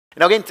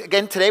Now,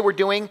 again, today we're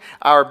doing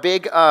our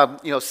big,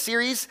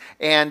 series,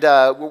 and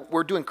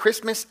we're doing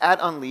Christmas at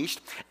Unleashed.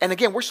 And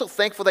again, we're so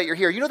thankful that you're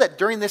here. You know that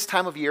during this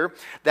time of year,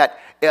 that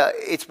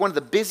it's one of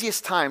the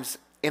busiest times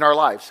in our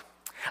lives.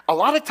 A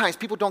lot of times,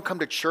 people don't come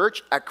to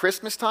church at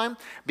Christmas time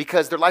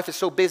because their life is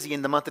so busy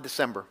in the month of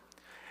December.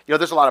 You know,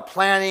 there's a lot of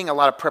planning, a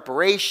lot of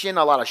preparation,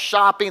 a lot of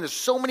shopping. There's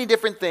so many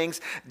different things,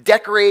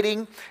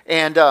 decorating,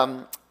 and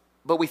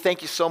but we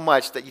thank you so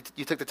much that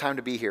you took the time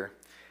to be here.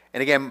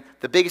 And again,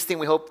 the biggest thing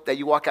we hope that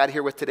you walk out of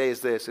here with today is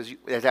this, is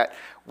that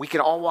we can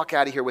all walk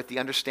out of here with the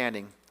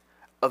understanding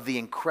of the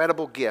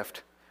incredible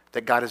gift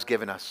that God has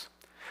given us.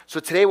 So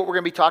today what we're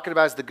going to be talking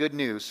about is the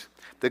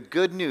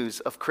good news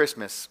of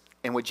Christmas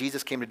and what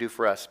Jesus came to do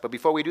for us. But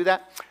before we do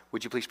that,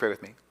 would you please pray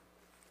with me?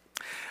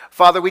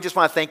 Father, we just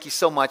want to thank you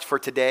so much for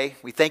today.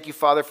 We thank you,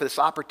 Father, for this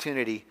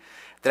opportunity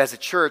that as a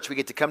church we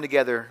get to come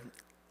together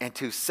and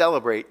to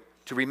celebrate,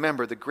 to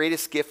remember the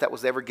greatest gift that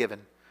was ever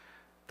given,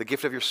 the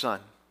gift of your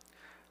Son.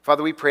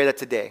 Father, we pray that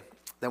today,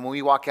 that when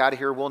we walk out of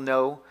here, we'll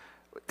know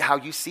how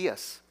you see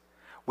us.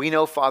 We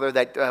know, Father,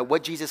 that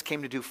what Jesus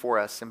came to do for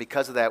us, and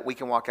because of that, we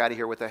can walk out of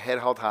here with our head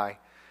held high,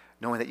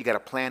 knowing that you got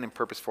a plan and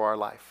purpose for our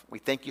life. We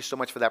thank you so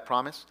much for that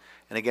promise.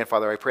 And again,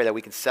 Father, I pray that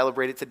we can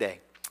celebrate it today.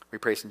 We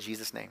pray this in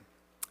Jesus' name.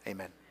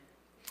 Amen.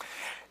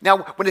 Now,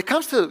 when it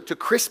comes to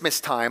Christmas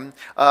time,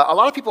 a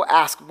lot of people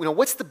ask,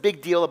 what's the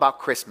big deal about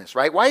Christmas,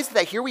 right? Why is it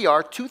that here we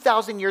are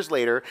 2,000 years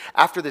later,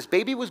 after this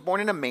baby was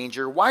born in a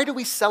manger, why do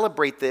we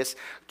celebrate this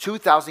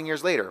 2,000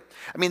 years later?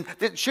 I mean,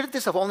 shouldn't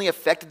this have only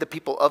affected the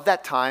people of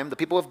that time, the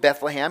people of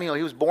Bethlehem? He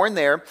was born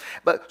there.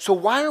 But so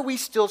why are we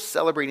still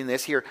celebrating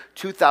this here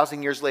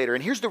 2,000 years later?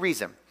 And here's the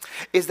reason,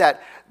 is that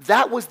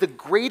was the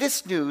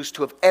greatest news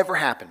to have ever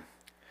happened.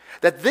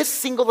 That this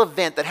single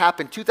event that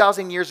happened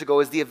 2,000 years ago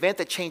is the event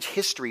that changed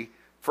history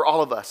for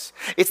all of us.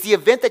 It's the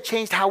event that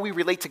changed how we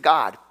relate to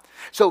God.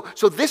 So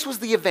this was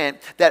the event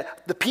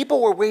that the people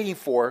were waiting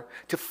for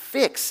to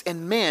fix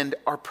and mend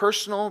our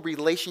personal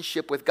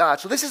relationship with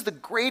God. So this is the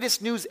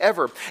greatest news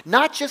ever,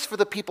 not just for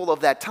the people of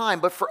that time,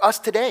 but for us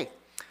today.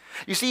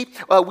 You see,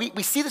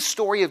 we see the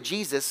story of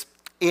Jesus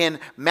in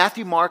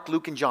Matthew, Mark,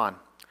 Luke, and John.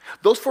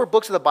 Those 4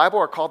 books of the Bible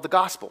are called the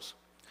Gospels,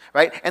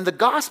 right? And the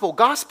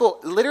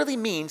gospel literally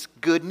means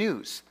good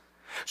news.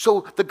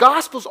 So the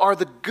Gospels are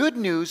the good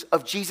news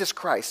of Jesus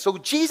Christ. So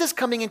Jesus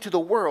coming into the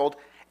world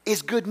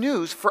is good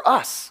news for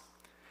us.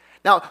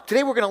 Now,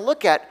 today we're going to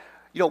look at,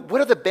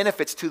 what are the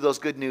benefits to those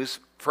good news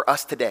for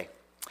us today?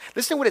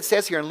 Listen to what it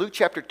says here in Luke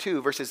chapter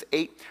 2, verses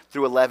 8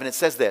 through 11. It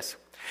says this,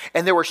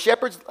 "And there were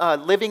shepherds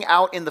living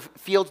out in the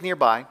fields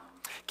nearby,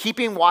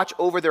 keeping watch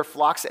over their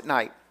flocks at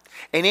night.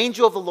 An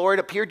angel of the Lord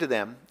appeared to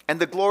them, and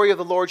the glory of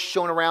the Lord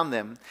shone around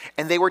them,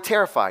 and they were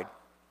terrified.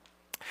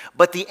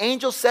 But the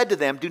angel said to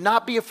them, 'Do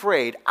not be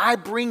afraid. I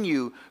bring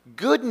you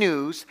good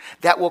news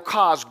that will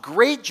cause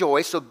great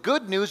joy.'" So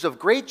good news of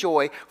great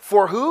joy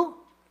for who?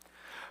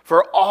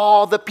 For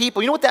all the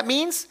people. You know what that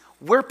means?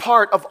 We're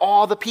part of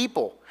all the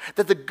people.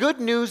 That the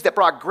good news that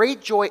brought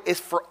great joy is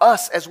for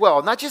us as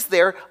well. Not just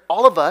there,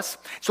 all of us.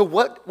 So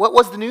what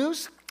was the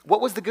news?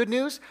 What was the good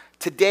news?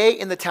 Today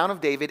in the town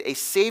of David, a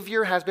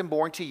Savior has been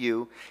born to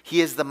you.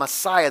 He is the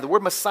Messiah. The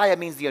word Messiah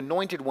means the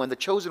anointed one, the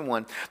chosen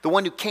one, the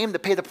one who came to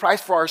pay the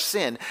price for our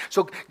sin.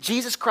 So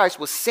Jesus Christ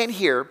was sent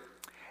here,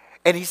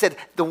 and he said,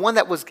 the one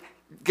that was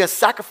going to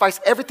sacrifice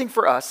everything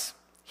for us,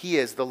 he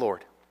is the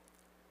Lord.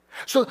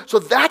 So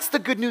that's the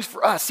good news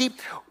for us. See,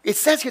 it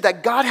says here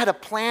that God had a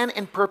plan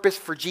and purpose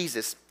for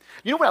Jesus.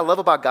 You know what I love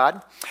about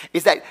God?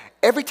 Is that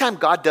every time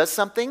God does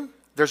something,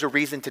 there's a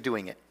reason to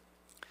doing it.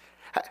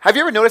 Have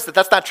you ever noticed that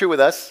that's not true with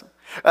us?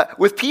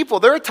 With people,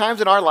 there are times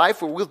in our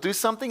life where we'll do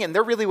something and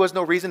there really was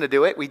no reason to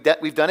do it. We've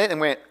done it and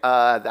went,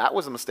 that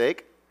was a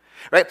mistake,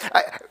 right?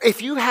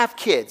 If you have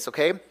kids,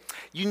 okay,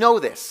 you know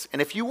this.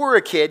 And if you were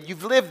a kid,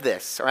 you've lived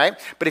this, all right?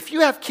 But if you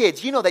have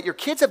kids, you know that your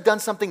kids have done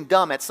something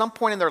dumb at some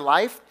point in their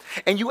life,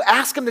 and you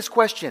ask them this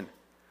question,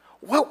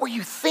 "What were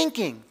you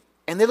thinking?"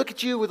 And they look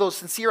at you with those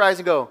sincere eyes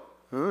and go,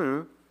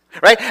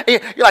 right?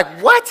 And you're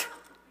like, "What?"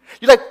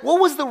 You're like, "What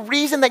was the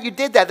reason that you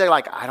did that?" They're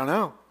like, "I don't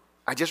know.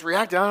 I just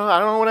reacted. I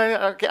don't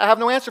know I have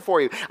no answer for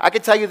you." I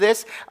can tell you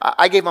this.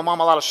 I gave my mom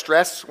a lot of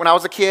stress when I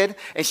was a kid,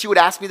 and she would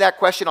ask me that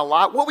question a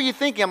lot. "What were you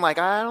thinking?" I'm like,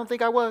 "I don't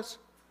think I was.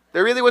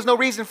 There really was no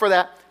reason for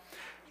that."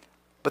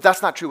 But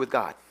that's not true with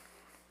God.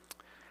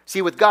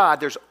 See, with God,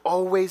 there's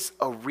always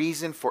a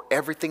reason for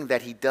everything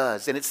that he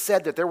does. And it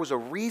said that there was a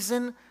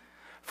reason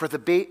for the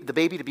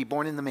baby to be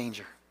born in the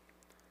manger.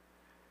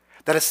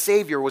 That a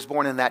Savior was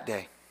born in that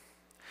day.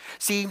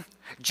 See,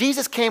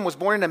 Jesus was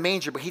born in a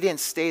manger, but he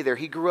didn't stay there.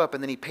 He grew up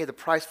and then he paid the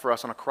price for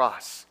us on a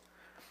cross.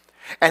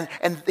 And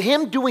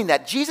him doing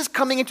that, Jesus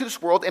coming into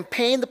this world and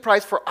paying the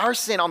price for our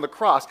sin on the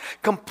cross,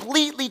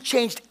 completely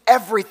changed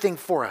everything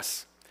for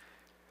us.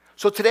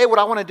 So today what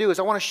I want to do is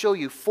I want to show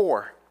you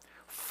four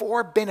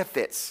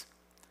benefits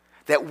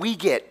that we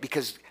get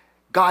because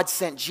God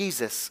sent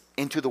Jesus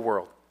into the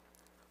world.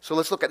 So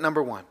let's look at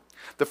number 1.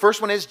 The first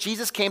one is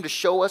Jesus came to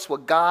show us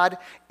what God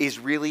is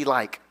really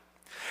like.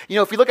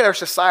 If you look at our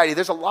society,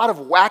 there's a lot of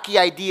wacky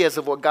ideas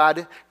of what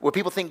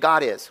people think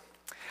God is.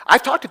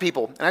 I've talked to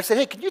people, and I've said,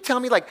 hey, can you tell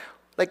me,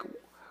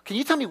 can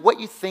you tell me what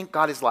you think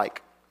God is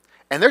like?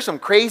 And there's some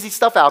crazy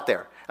stuff out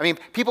there. I mean,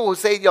 people will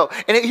say,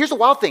 and here's the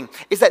wild thing,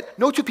 is that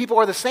no two people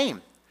are the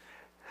same.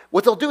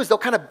 What they'll do is they'll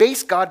kind of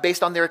base God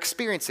based on their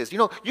experiences.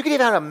 You can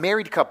even have a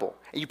married couple,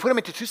 and you put them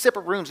into two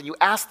separate rooms, and you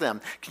ask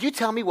them, can you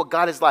tell me what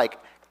God is like?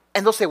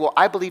 And they'll say, well,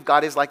 I believe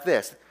God is like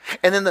this.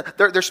 And then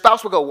their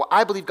spouse will go, well,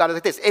 I believe God is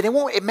like this. And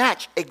it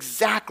match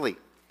exactly.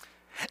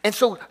 And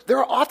so there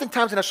are often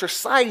times in our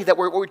society that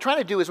what we're trying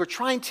to do is we're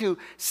trying to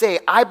say,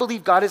 I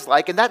believe God is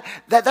like, and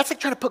that's like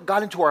trying to put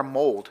God into our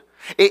mold.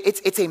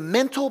 It's a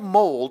mental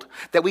mold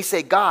that we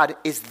say God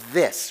is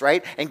this,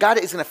 right? And God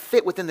is going to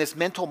fit within this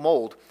mental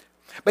mold.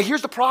 But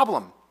here's the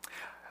problem.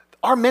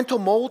 Our mental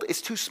mold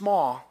is too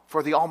small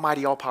for the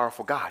almighty,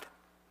 all-powerful God.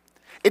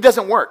 It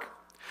doesn't work.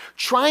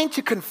 Trying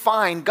to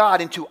confine God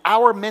into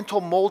our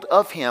mental mold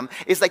of him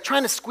is like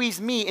trying to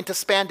squeeze me into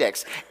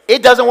spandex.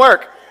 It doesn't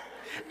work.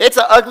 It's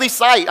an ugly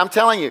sight, I'm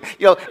telling you.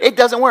 It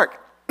doesn't work.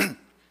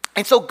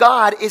 And so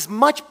God is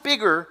much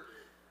bigger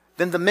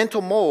than the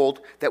mental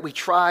mold that we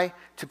try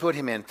to put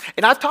him in.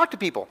 And I've talked to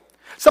people.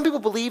 Some people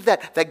believe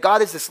that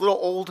God is this little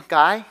old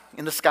guy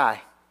in the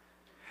sky.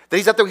 That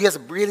he's up there, he has a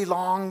really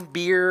long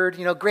beard,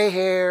 gray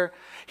hair.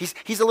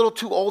 He's a little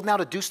too old now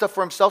to do stuff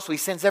for himself, so he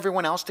sends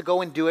everyone else to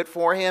go and do it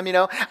for him,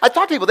 I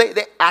talk to people,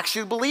 they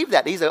actually believe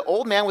that. He's an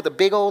old man with a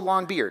big old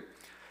long beard.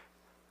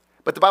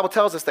 But the Bible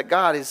tells us that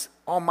God is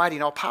almighty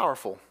and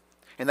all-powerful,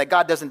 and that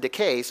God doesn't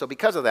decay, so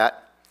because of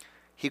that,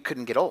 he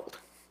couldn't get old.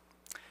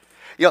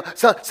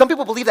 So some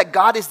people believe that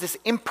God is this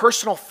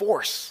impersonal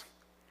force.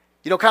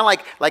 Kind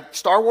of like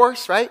Star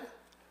Wars, right?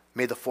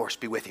 May the force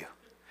be with you.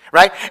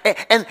 Right?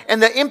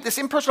 And this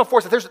impersonal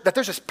force, that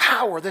there's this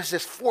power, there's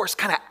this force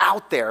kind of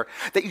out there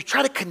that you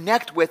try to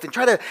connect with and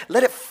try to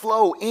let it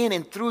flow in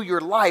and through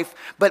your life,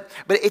 but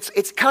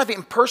it's kind of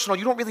impersonal.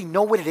 You don't really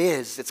know what it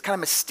is. It's kind of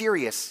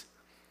mysterious.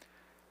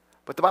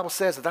 But the Bible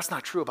says that that's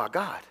not true about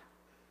God.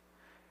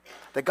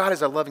 That God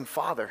is a loving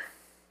Father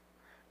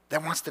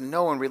that wants to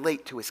know and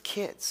relate to his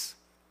kids.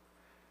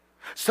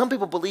 Some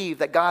people believe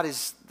that God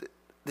is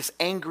this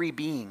angry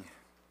being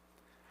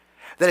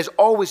that is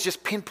always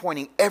just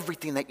pinpointing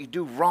everything that you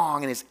do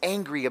wrong and is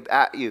angry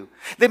at you.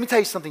 Let me tell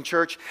you something,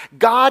 church.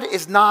 God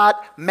is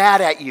not mad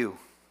at you.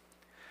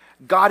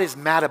 God is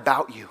mad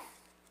about you.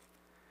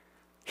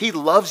 He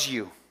loves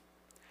you.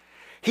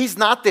 He's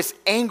not this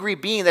angry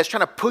being that's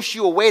trying to push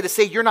you away to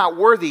say you're not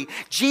worthy.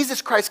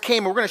 Jesus Christ came,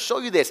 and we're going to show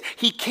you this.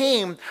 He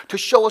came to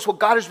show us what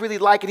God is really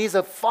like, and he's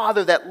a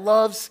father that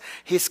loves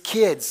his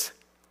kids.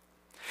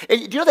 And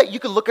do you know that you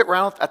can look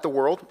around at the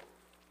world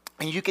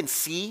and you can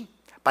see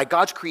by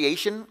God's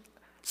creation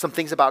some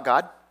things about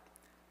God?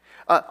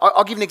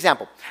 I'll give you an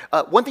example.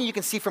 One thing you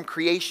can see from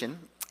creation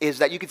is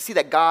that you can see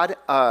that God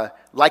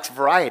likes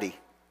variety.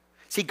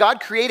 See, God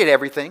created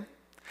everything.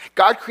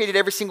 God created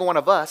every single one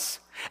of us.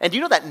 And do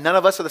you know that none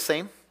of us are the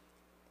same?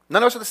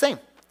 None of us are the same.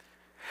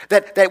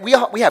 That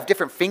we have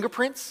different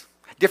fingerprints,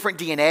 different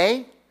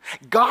DNA.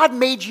 God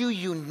made you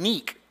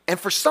unique. And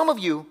for some of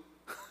you,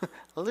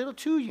 a little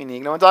too unique.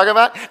 You know what I'm talking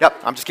about? No,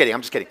 I'm just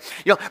kidding.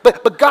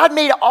 But God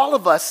made all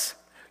of us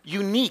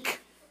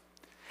unique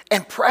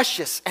and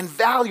precious and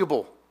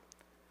valuable.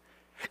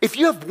 If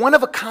you have one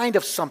of a kind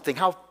of something,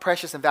 how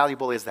precious and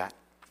valuable is that?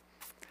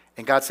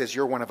 And God says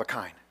you're one of a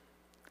kind.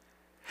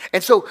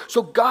 And so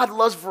God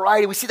loves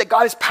variety. We see that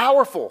God is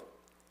powerful.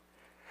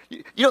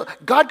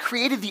 God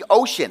created the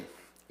ocean.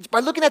 By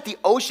looking at the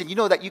ocean, you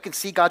know that you can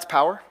see God's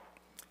power?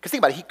 Because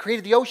think about it, he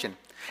created the ocean.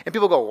 And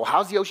people go, well,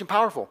 how's the ocean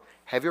powerful?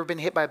 Have you ever been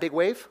hit by a big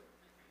wave?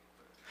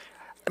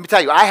 Let me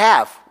tell you, I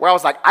have, where I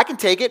was like, I can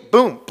take it,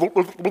 boom.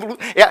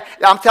 Yeah,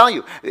 I'm telling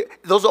you,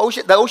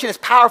 the ocean is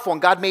powerful,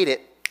 and God made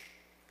it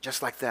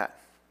just like that.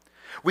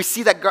 We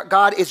see that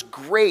God is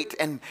great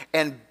and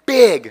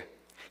big.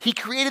 He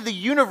created the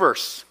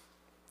universe.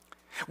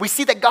 We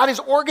see that God is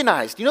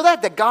organized. You know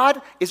that? That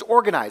God is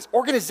organized.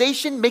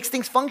 Organization makes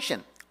things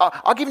function.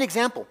 I'll give you an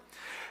example.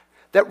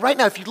 That right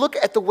now, if you look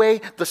at the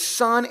way the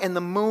sun and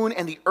the moon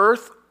and the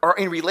earth are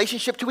in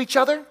relationship to each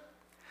other,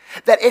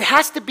 that it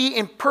has to be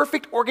in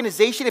perfect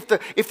organization. If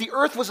the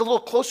earth was a little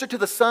closer to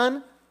the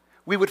sun,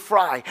 we would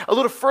fry. A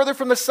little further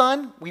from the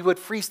sun, we would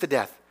freeze to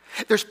death.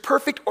 There's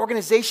perfect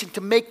organization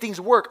to make things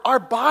work. Our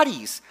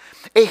bodies,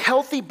 a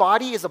healthy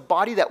body is a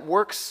body that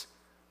works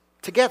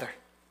together,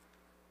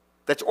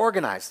 that's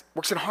organized,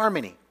 works in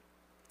harmony.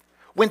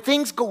 When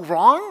things go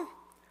wrong,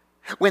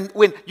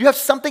 when you have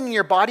something in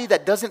your body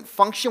that doesn't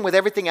function with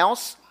everything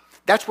else,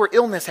 that's where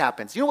illness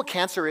happens. You know what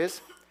cancer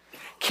is?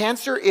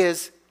 Cancer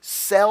is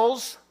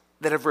cells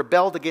that have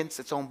rebelled against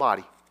its own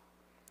body.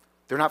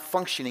 They're not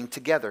functioning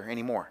together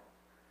anymore.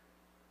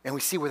 And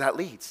we see where that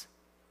leads.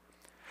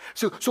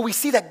 So we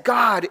see that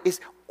God is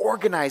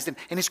organized and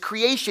his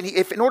creation,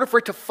 if in order for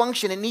it to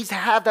function, it needs to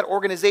have that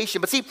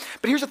organization. But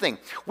here's the thing.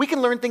 We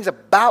can learn things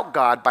about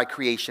God by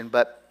creation,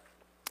 but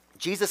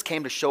Jesus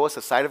came to show us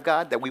a side of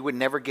God that we would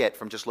never get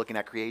from just looking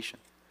at creation.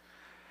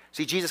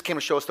 See, Jesus came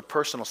to show us the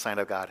personal side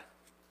of God.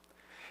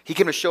 He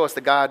came to show us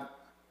that God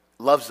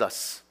loves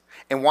us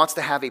and wants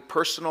to have a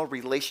personal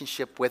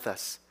relationship with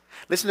us.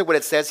 Listen to what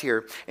it says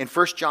here in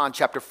 1 John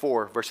chapter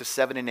 4, verses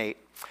 7 and 8.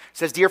 It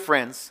says, "Dear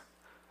friends,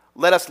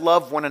 let us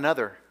love one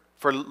another,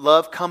 for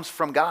love comes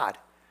from God.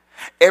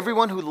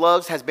 Everyone who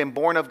loves has been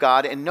born of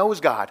God and knows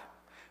God.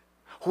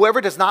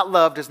 Whoever does not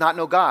love does not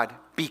know God,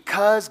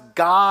 because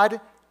God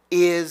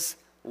is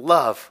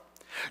love."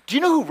 Do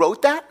you know who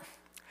wrote that?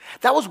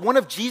 That was one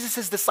of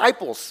Jesus'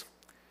 disciples.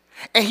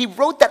 And he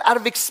wrote that out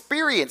of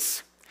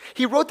experience.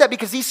 He wrote that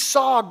because he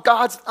saw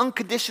God's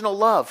unconditional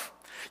love.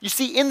 You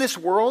see, in this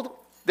world,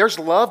 there's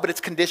love, but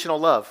it's conditional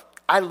love.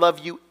 I love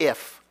you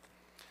if.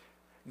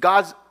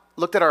 God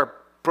looked at our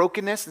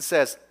brokenness and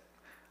says,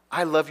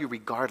 I love you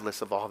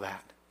regardless of all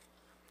that.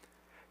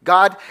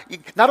 God,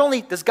 not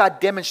only does God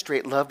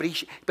demonstrate love,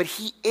 but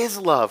he is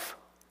love.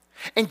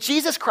 And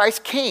Jesus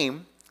Christ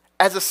came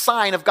as a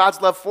sign of God's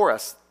love for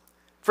us.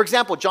 For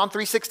example, John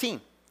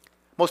 3:16,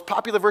 most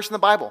popular verse in the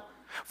Bible.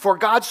 "For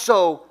God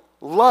so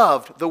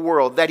loved the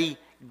world that he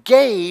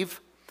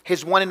gave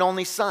his one and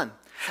only Son,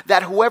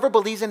 that whoever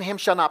believes in him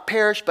shall not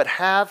perish but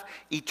have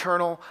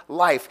eternal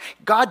life."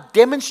 God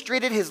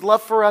demonstrated his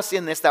love for us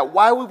in this, that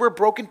while we were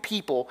broken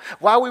people,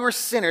 while we were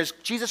sinners,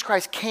 Jesus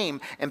Christ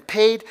came and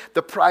paid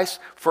the price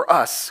for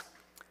us.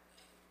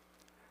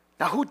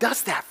 Now, who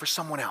does that for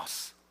someone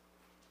else?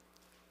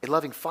 A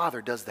loving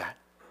father does that.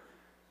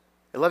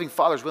 A loving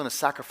father is willing to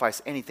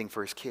sacrifice anything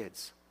for his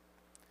kids.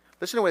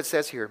 Listen to what it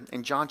says here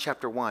in John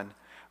chapter 1,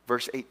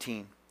 verse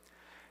 18.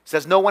 It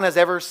says, "No one has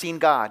ever seen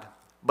God,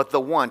 but the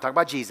one," talking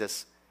about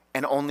Jesus,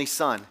 "and only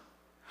Son,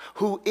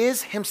 who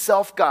is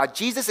himself God."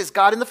 Jesus is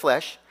God in the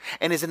flesh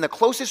and is in the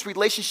closest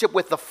relationship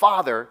with the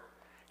Father,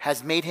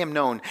 has made him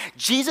known.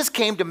 Jesus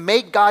came to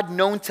make God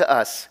known to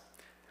us.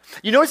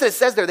 You notice that it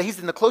says there that he's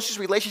in the closest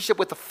relationship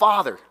with the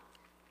Father.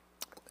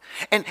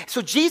 And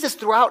so Jesus,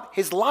 throughout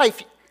his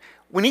life,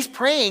 when he's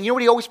praying, you know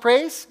what he always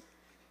prays?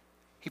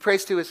 He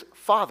prays to his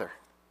Father.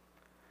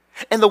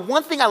 And the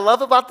one thing I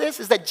love about this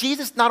is that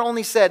Jesus not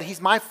only said,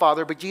 he's my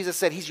Father, but Jesus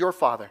said, he's your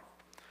Father.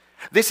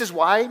 This is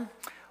why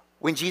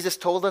when Jesus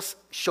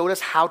showed us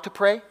how to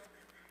pray,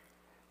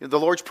 the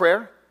Lord's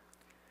Prayer,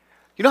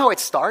 you know how it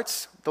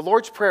starts? The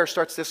Lord's Prayer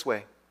starts this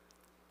way: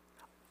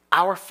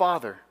 "Our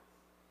Father,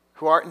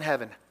 who art in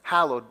heaven,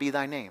 hallowed be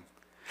thy name."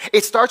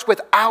 It starts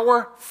with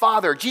 "our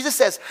Father." Jesus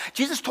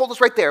told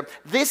us right there,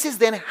 this is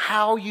then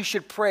how you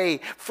should pray.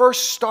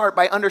 First start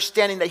by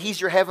understanding that he's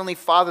your heavenly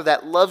Father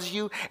that loves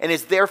you and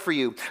is there for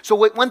you. So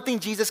one thing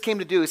Jesus came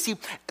to do is, see,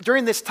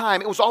 during this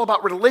time, it was all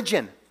about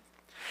religion.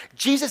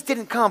 Jesus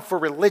didn't come for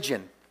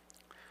religion.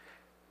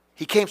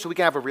 He came so we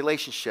can have a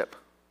relationship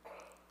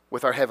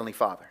with our heavenly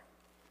Father.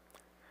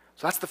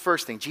 So that's the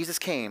first thing. Jesus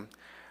came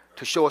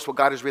to show us what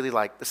God is really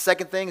like. The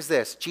second thing is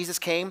this: Jesus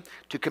came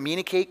to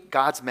communicate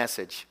God's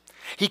message.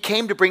 He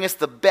came to bring us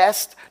the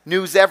best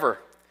news ever.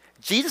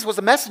 Jesus was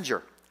a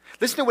messenger.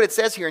 Listen to what it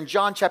says here in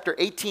John chapter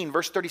 18,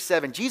 verse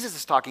 37. Jesus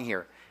is talking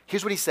here.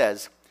 Here's what he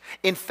says: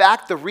 "In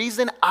fact, the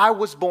reason I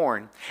was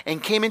born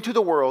and came into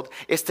the world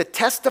is to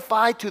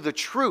testify to the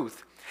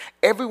truth.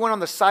 Everyone on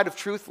the side of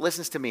truth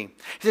listens to me."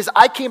 He says,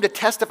 I came to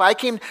testify. I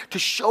came to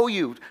show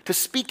you, to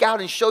speak out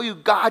and show you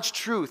God's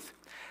truth,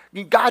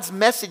 God's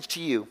message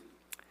to you.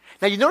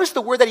 Now, you notice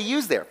the word that he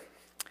used there.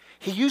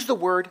 He used the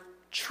word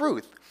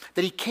truth,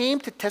 that he came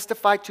to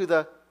testify to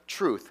the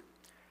truth.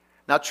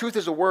 Now, truth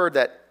is a word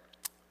that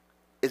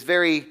is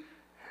very,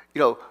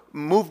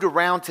 moved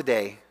around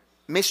today,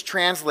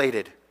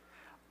 mistranslated.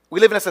 We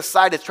live in a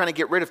society that's trying to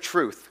get rid of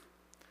truth.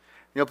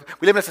 We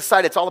live in a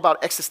society that's all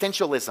about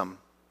existentialism,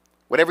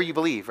 whatever you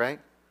believe, right?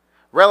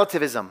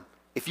 Relativism.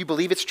 If you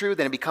believe it's true,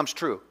 then it becomes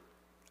true.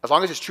 As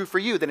long as it's true for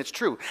you, then it's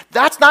true.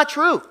 That's not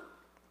true.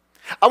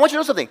 I want you to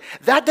know something.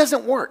 That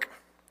doesn't work.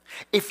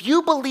 If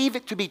you believe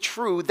it to be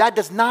true, that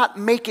does not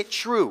make it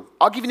true.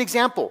 I'll give you an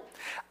example.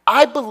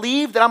 I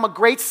believe that I'm a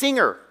great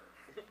singer.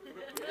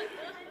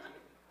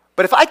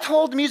 But if I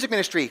told the music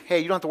ministry, hey,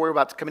 you don't have to worry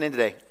about coming in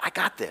today, I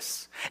got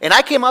this, and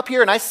I came up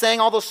here and I sang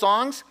all those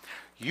songs,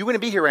 you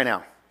wouldn't be here right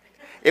now.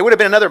 It would have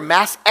been another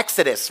mass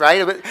exodus,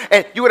 right?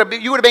 And you would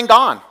have been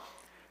gone.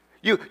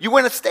 You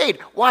wouldn't have stayed.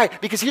 Why?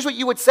 Because here's what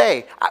you would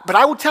say. But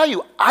I would tell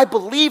you, I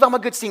believe I'm a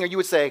good singer. You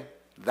would say,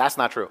 that's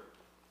not true.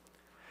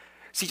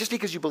 See, just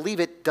because you believe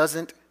it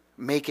doesn't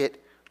make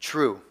it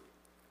true.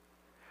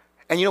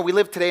 And we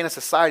live today in a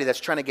society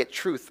that's trying to get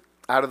truth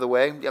out of the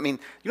way. I mean,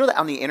 you know that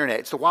on the internet,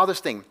 it's the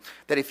wildest thing,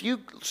 that if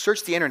you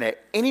search the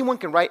internet, anyone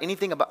can write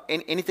anything about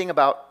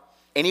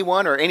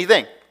anyone or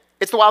anything.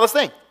 It's the wildest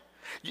thing.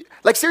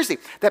 Like, seriously,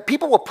 that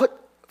people will put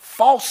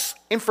false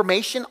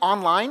information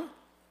online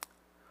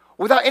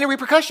without any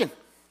repercussion.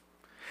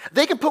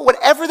 They can put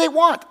whatever they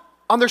want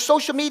on their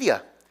social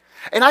media.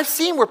 And I've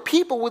seen where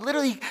people would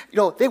literally,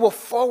 they will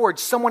forward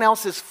someone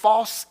else's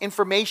false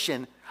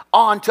information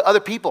on to other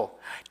people.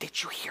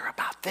 Did you hear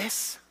about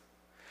this?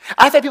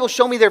 I've had people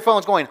show me their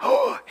phones going,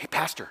 oh, hey,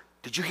 pastor,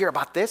 did you hear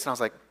about this? And I was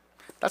like,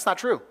 that's not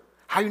true.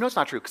 How do you know it's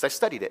not true? Because I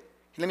studied it.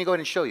 Let me go ahead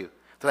and show you.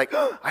 They're like,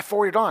 oh, I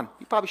forwarded it on.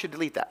 You probably should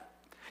delete that.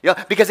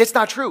 Because it's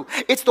not true.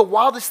 It's the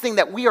wildest thing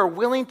that we are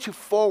willing to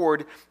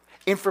forward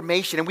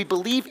information, and we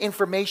believe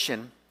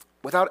information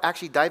without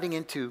actually diving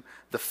into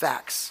the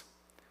facts.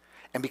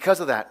 And because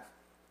of that,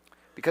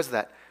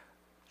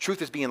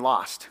 truth is being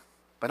lost.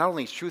 But not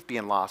only is truth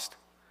being lost,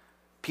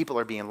 people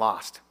are being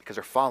lost because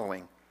they're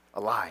following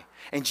a lie.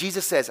 And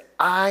Jesus says,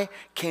 I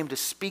came to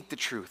speak the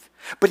truth.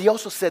 But he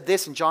also said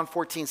this in John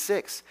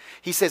 14:6.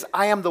 He says,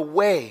 I am the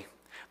way,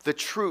 the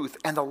truth,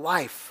 and the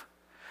life.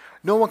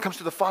 No one comes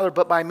to the Father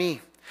but by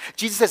me.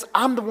 Jesus says,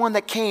 I'm the one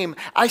that came.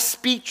 I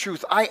speak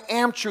truth. I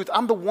am truth.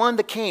 I'm the one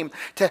that came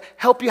to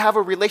help you have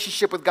a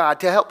relationship with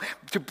God,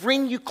 to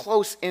bring you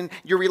close in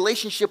your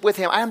relationship with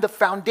him. I am the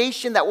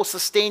foundation that will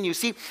sustain you.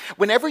 See,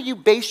 whenever you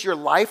base your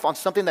life on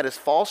something that is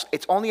false,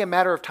 it's only a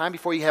matter of time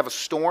before you have a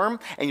storm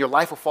and your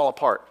life will fall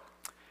apart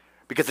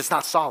because it's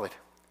not solid.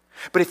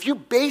 But if you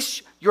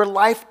base your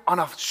life on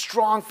a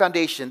strong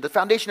foundation, the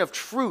foundation of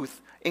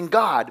truth in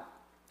God,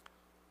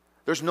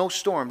 there's no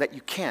storm that you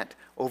can't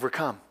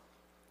overcome.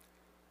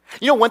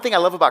 You know, one thing I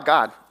love about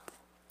God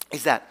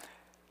is that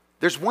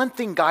there's one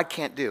thing God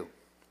can't do.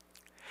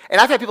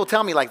 And I've had people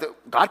tell me, like,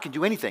 God can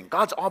do anything.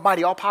 God's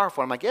almighty,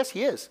 all-powerful. I'm like, yes,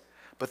 he is.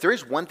 But there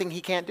is one thing he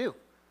can't do.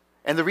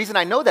 And the reason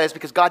I know that is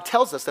because God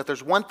tells us that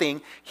there's one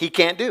thing he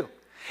can't do.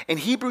 In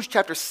Hebrews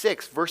chapter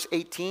 6, verse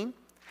 18,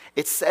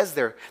 it says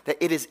there that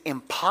it is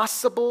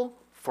impossible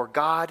for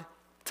God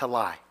to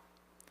lie.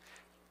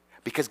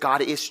 Because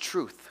God is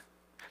truth.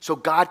 So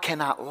God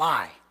cannot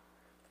lie.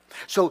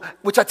 So,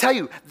 which I tell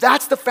you,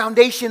 that's the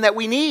foundation that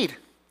we need.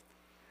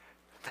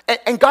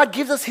 And God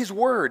gives us his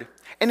word.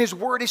 And his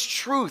word is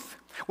truth.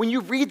 When you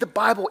read the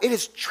Bible, it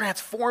is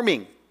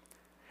transforming.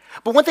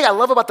 But one thing I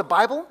love about the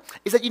Bible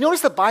is that you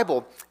notice the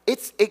Bible,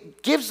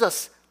 it gives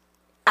us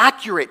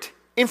accurate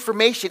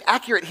information,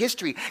 accurate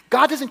history.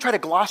 God doesn't try to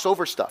gloss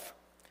over stuff.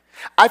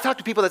 I've talked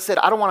to people that said,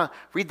 I don't want to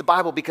read the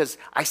Bible because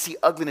I see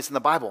ugliness in the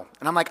Bible.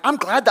 And I'm like, I'm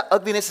glad that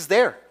ugliness is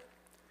there.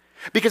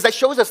 Because that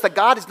shows us that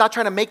God is not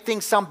trying to make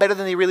things sound better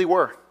than they really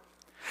were.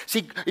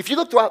 See, if you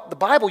look throughout the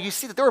Bible, you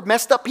see that there were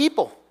messed up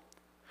people.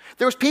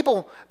 There was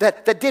people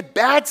that did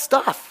bad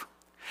stuff.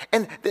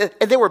 And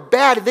they were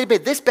bad, and they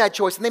made this bad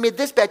choice, and they made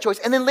this bad choice.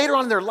 And then later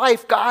on in their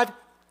life, God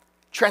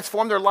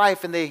transformed their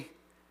life, and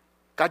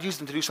God used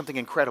them to do something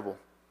incredible.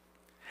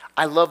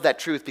 I love that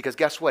truth because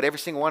guess what? Every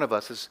single one of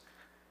us has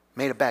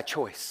made a bad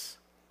choice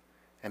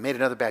and made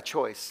another bad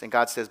choice. And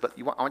God says, but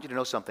I want you to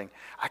know something.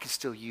 I can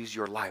still use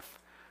your life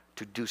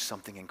to do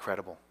something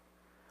incredible.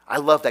 I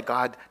love that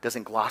God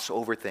doesn't gloss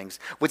over things.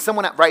 When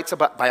someone writes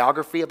about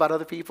biography about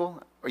other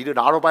people, or you do an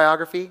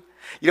autobiography,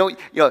 you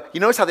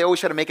notice how they always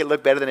try to make it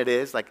look better than it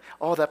is? Like,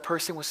 oh, that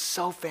person was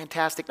so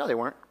fantastic. No, they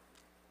weren't.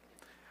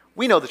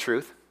 We know the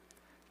truth.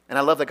 And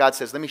I love that God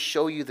says, let me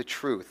show you the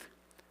truth.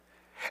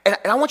 And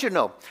I want you to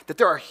know that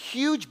there are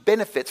huge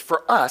benefits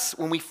for us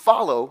when we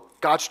follow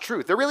God's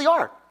truth. There really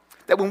are.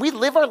 That when we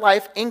live our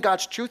life in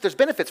God's truth, there's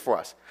benefits for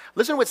us.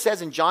 Listen to what it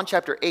says in John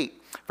chapter 8,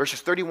 verses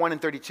 31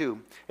 and 32.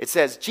 It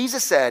says,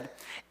 Jesus said,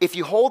 if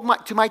you hold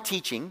to my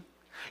teaching,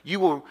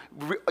 you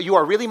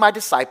are really my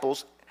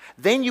disciples,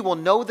 then you will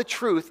know the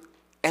truth,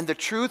 and the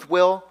truth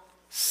will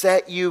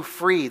set you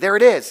free. There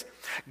it is.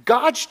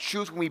 God's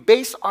truth, when we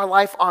base our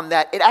life on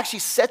that, it actually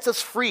sets us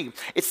free.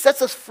 It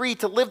sets us free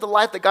to live the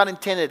life that God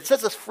intended. It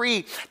sets us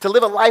free to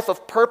live a life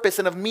of purpose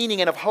and of meaning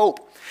and of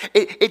hope.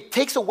 It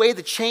takes away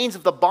the chains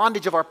of the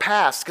bondage of our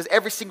past, because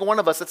every single one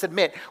of us, let's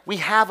admit, we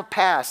have a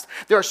past.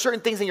 There are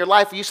certain things in your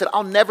life where you said,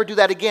 I'll never do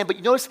that again, but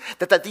you notice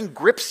that thing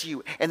grips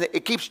you and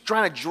it keeps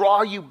trying to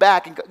draw you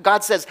back. And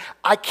God says,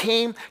 I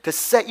came to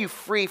set you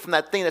free from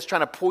that thing that's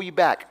trying to pull you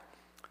back.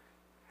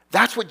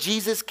 That's what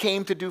Jesus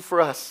came to do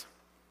for us.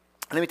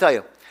 And let me tell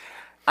you,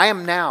 I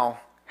am now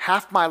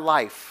half my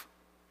life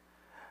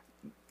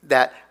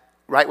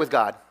right with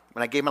God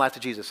when I gave my life to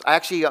Jesus. I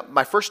actually,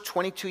 my first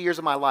 22 years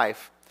of my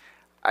life,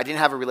 I didn't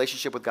have a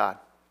relationship with God.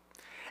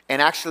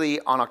 And actually,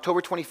 on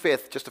October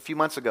 25th, just a few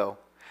months ago,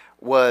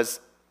 was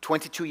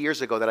 22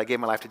 years ago that I gave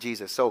my life to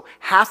Jesus. So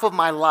half of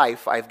my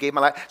life, I've gave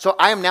my life. So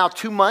I am now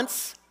 2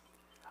 months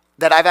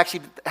that I've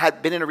actually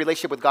had been in a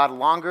relationship with God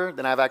longer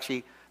than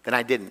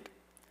I didn't.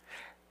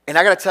 And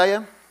I got to tell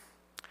you,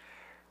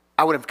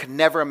 I could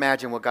never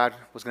imagine what God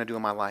was going to do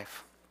in my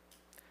life.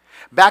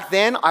 Back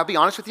then, I'll be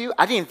honest with you,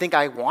 I didn't even think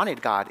I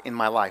wanted God in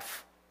my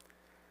life.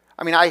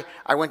 I mean, I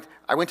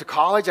went to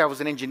college, I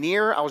was an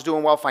engineer, I was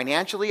doing well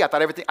financially, I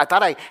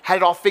thought I had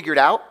it all figured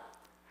out.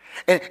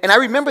 And I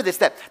remember this,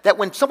 that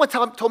when someone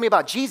told me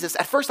about Jesus,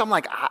 at first I'm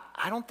like,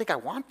 I don't think I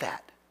want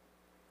that.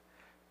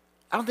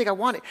 I don't think I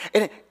want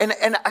it.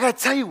 And I got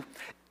to tell you,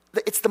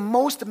 it's the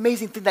most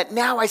amazing thing that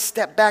now I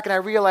step back and I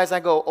realize,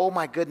 I go, oh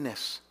my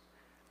goodness,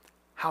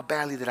 how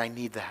badly did I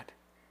need that?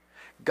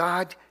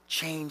 God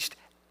changed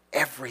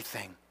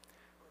everything.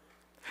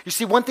 You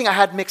see, one thing I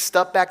had mixed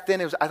up back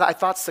then, I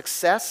thought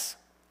success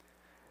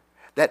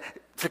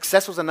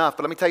was enough.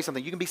 But let me tell you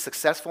something, you can be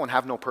successful and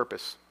have no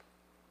purpose.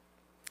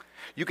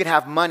 You can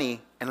have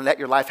money and let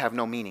your life have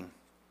no meaning.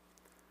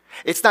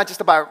 It's not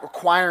just about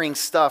acquiring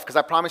stuff, because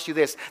I promise you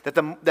this,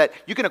 that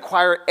you can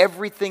acquire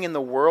everything in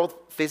the world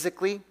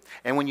physically,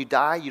 and when you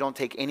die, you don't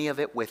take any of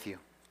it with you.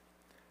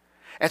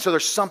 And so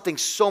there's something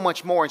so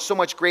much more and so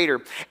much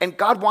greater. And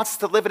God wants us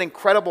to live an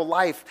incredible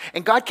life.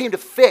 And God came to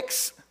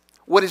fix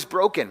what is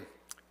broken,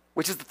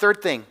 which is the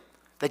third thing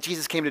that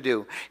Jesus came to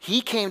do.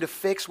 He came to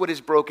fix what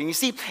is broken. You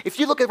see, if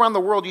you look around the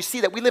world, you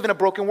see that we live in a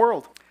broken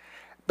world.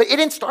 But it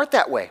didn't start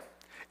that way.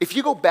 If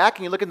you go back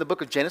and you look in the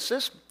book of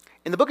Genesis,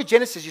 in the book of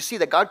Genesis, you see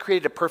that God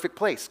created a perfect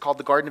place called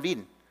the Garden of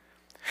Eden.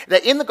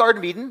 That in the Garden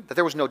of Eden, that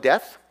there was no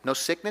death, no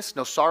sickness,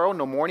 no sorrow,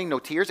 no mourning, no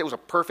tears. It was a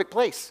perfect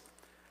place.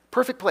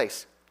 Perfect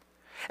place.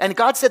 And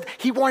God said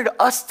he wanted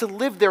us to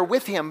live there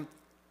with him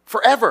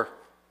forever.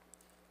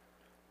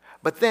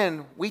 But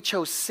then we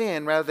chose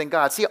sin rather than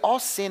God. See, all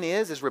sin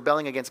is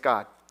rebelling against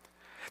God.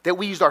 That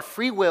we used our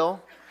free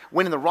will,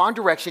 went in the wrong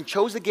direction,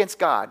 chose against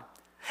God.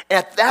 And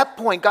at that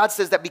point, God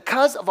says that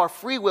because of our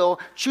free will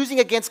choosing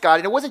against God,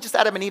 and it wasn't just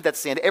Adam and Eve that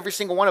sinned, every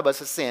single one of us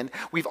has sinned.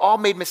 We've all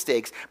made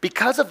mistakes.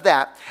 Because of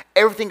that,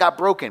 everything got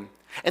broken.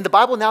 And the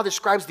Bible now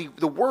describes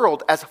the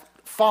world as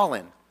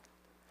fallen.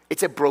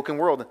 It's a broken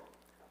world.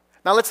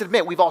 Now let's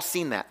admit, we've all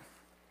seen that.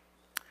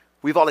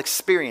 We've all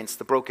experienced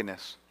the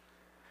brokenness.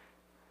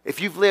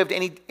 If you've lived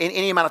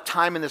any amount of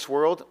time in this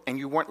world and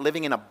you weren't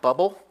living in a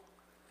bubble,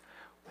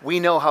 we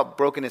know how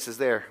brokenness is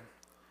there.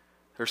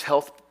 There's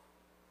health.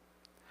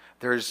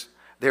 There's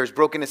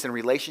brokenness in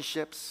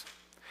relationships.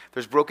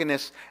 There's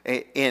brokenness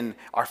in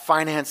our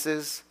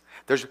finances.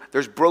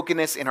 There's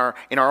brokenness in our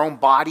own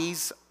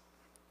bodies,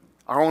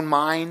 our own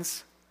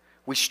minds.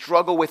 We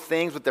struggle with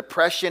things, with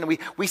depression.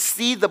 We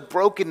see the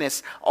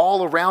brokenness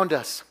all around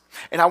us.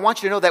 And I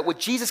want you to know that what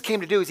Jesus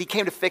came to do is he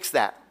came to fix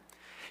that.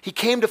 He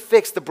came to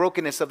fix the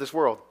brokenness of this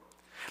world.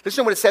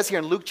 Listen to what it says here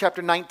in Luke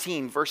chapter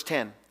 19, verse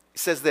 10. It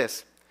says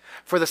this,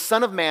 "For the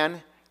Son of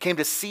Man came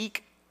to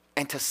seek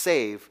and to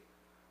save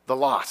the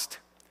lost."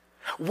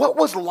 What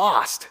was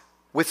lost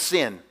with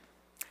sin?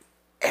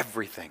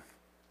 Everything.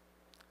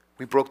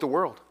 We broke the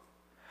world.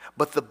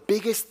 But the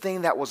biggest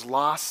thing that was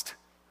lost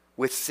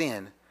with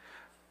sin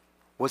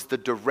was the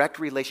direct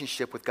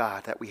relationship with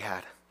God that we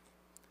had.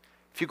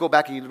 If you go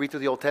back and you read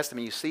through the Old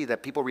Testament, you see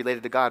that people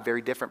related to God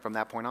very different from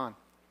that point on.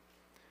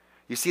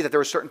 You see that there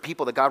were certain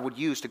people that God would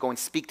use to go and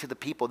speak to the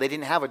people. They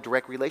didn't have a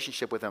direct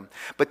relationship with him.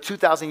 But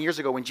 2,000 years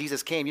ago when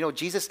Jesus came,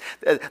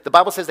 the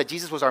Bible says that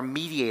Jesus was our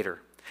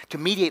mediator. To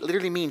mediate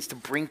literally means to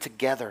bring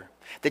together.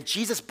 That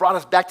Jesus brought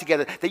us back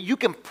together. That you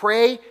can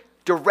pray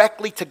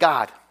directly to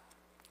God.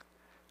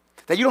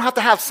 That you don't have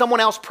to have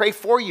someone else pray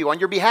for you on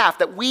your behalf.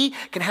 That we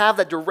can have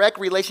that direct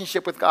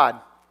relationship with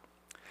God.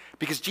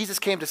 Because Jesus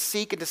came to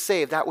seek and to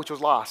save that which was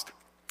lost.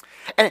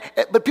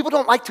 But people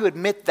don't like to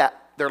admit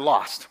that they're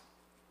lost.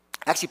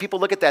 Actually, people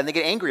look at that and they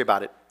get angry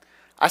about it.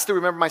 I still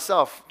remember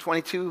myself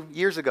 22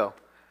 years ago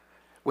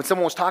when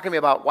someone was talking to me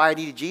about why I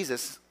needed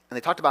Jesus, and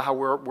they talked about how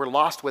we're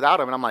lost without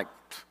him, and I'm like,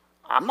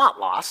 I'm not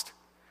lost.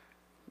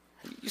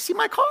 You see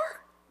my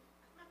car?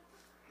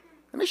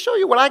 Let me show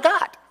you what I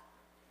got.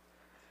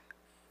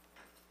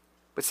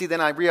 But see, then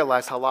I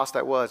realized how lost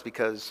I was,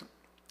 because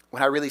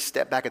when I really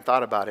stepped back and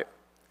thought about it,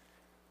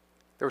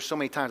 there were so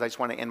many times I just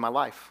wanted to end my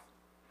life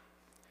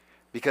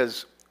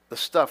because the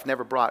stuff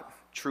never brought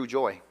true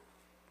joy.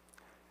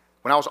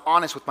 When I was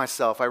honest with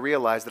myself, I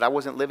realized that I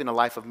wasn't living a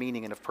life of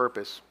meaning and of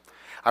purpose.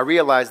 I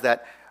realized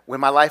that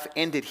when my life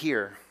ended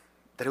here,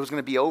 that it was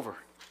going to be over.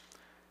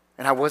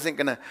 And I wasn't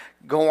going to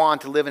go on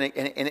to live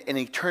in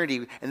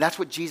eternity. And that's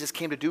what Jesus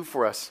came to do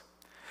for us.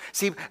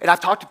 See, and I've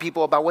talked to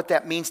people about what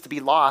that means to be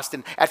lost.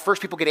 And at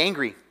first people get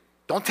angry.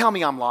 Don't tell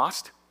me I'm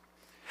lost.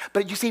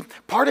 But you see,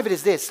 part of it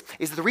is this,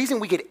 is the reason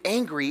we get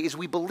angry is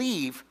we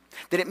believe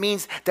that it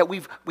means that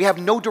we have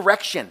no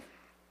direction.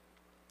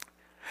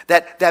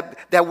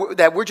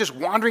 That we're just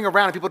wandering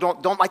around, and people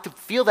don't like to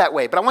feel that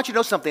way. But I want you to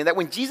know something, that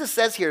when Jesus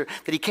says here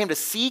that he came to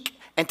seek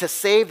and to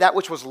save that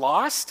which was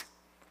lost,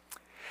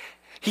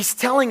 he's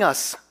telling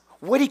us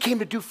what he came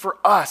to do for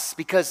us,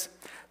 because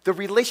the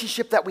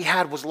relationship that we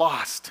had was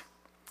lost.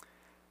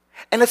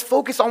 And let's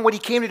focus on what he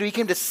came to do. He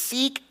came to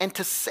seek and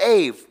to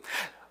save.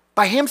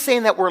 By him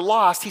saying that we're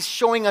lost, he's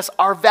showing us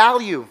our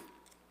value.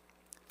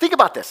 Think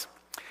about this.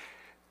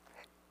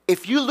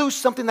 If you lose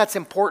something that's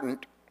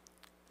important,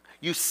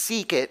 you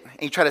seek it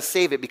and you try to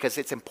save it because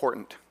it's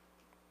important.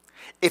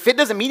 If it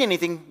doesn't mean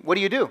anything, what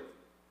do?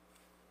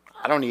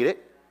 I don't need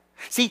it.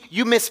 See,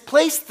 you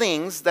misplace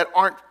things that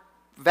aren't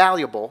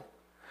valuable,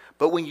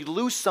 but when you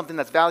lose something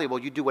that's valuable,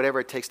 you do whatever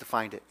it takes to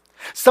find it.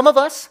 Some of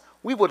us,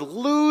 we would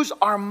lose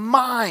our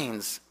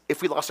minds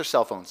if we lost our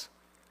cell phones.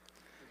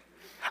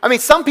 I mean,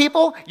 some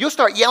people, you'll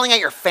start yelling at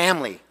your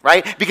family,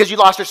 right? Because you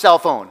lost your cell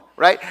phone,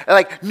 right?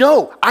 Like,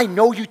 no, I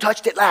know you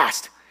touched it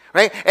last.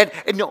 Right?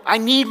 And no, I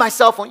need my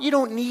cell phone. You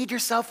don't need your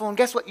cell phone.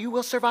 Guess what? You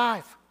will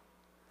survive.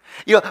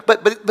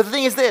 But the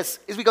thing is this,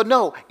 is we go,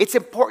 no, it's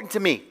important to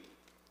me.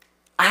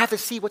 I have to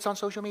see what's on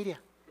social media.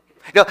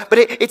 But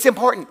it's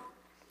important.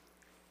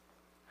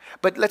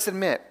 But let's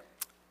admit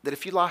that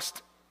if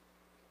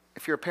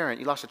you're a parent,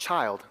 you lost a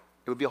child,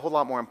 it would be a whole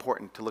lot more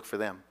important to look for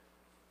them.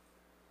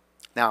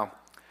 Now,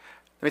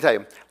 let me tell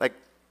you,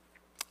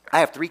 I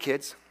have 3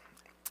 kids,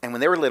 and when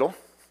they were little,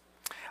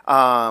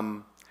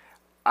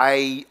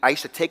 I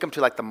used to take them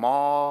to like the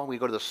mall. We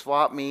go to the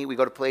swap meet. We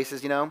go to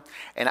places, and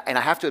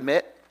I have to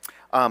admit,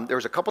 there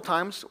was a couple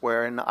times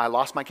where I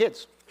lost my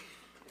kids,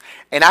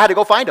 and I had to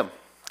go find them.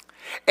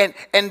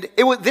 And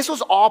this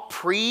was all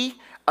pre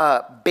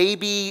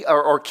baby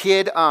or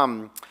kid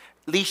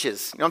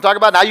leashes. You know what I'm talking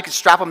about? Now you can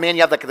strap them in.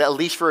 You have like a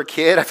leash for a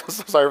kid. I feel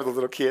so sorry for the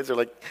little kids.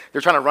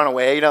 They're trying to run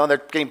away. And they're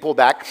getting pulled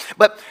back.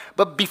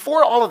 But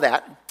before all of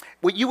that,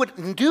 what you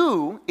would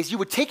do is you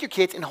would take your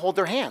kids and hold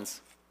their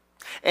hands.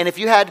 And if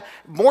you had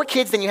more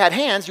kids than you had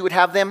hands, you would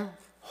have them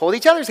hold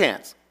each other's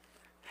hands.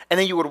 And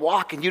then you would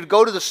walk and you'd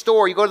go to the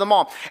store, you go to the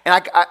mall.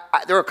 And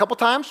there were a couple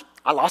times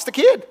I lost a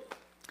kid.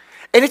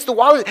 And it's the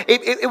wildest.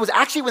 It was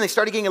actually when they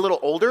started getting a little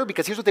older,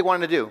 because here's what they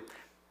wanted to do.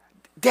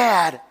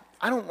 Dad,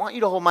 I don't want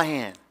you to hold my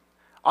hand.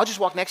 I'll just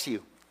walk next to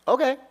you.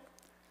 Okay.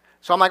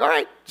 So I'm like, all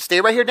right, stay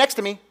right here next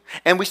to me.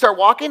 And we start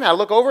walking, and I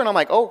look over, and I'm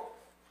like, oh.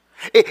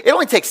 It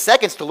only takes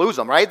seconds to lose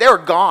them, right? They were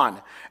gone.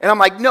 And I'm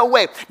like, no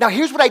way. Now,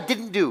 here's what I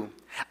didn't do.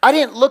 I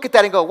didn't look at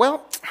that and go,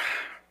 well,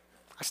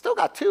 I still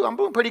got two. I'm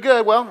doing pretty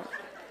good. Well,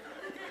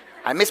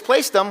 I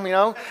misplaced them,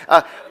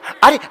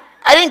 I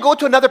didn't go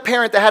to another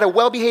parent that had a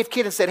well-behaved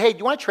kid and said, hey, do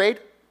you want to trade?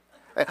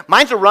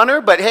 Mine's a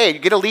runner, but hey, you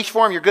get a leash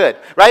for him, you're good,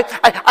 right?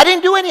 I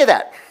didn't do any of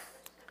that.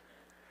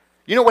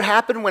 You know what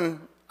happened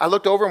when I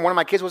looked over and one of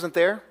my kids wasn't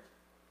there?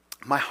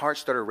 My heart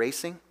started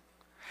racing.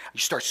 You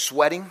start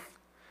sweating.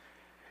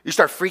 You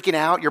start freaking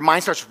out. Your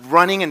mind starts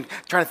running and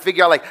trying to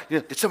figure out, like,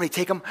 did somebody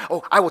take him?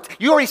 Oh, I will.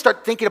 You already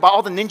start thinking about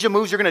all the ninja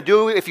moves you're going to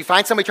do if you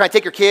find somebody trying to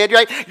take your kid,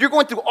 right? You're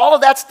going through all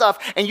of that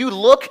stuff, and you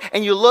look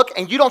and you look,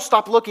 and you don't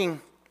stop looking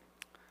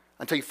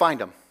until you find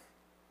them.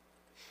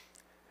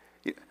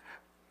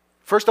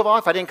 First of all,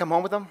 if I didn't come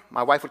home with them,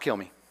 my wife would kill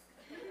me.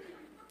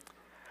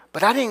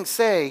 But I didn't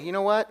say, you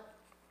know what?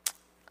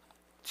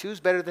 Two's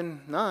better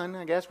than none.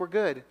 I guess we're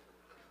good.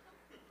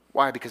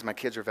 Why? Because my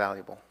kids are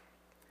valuable.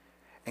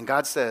 And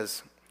God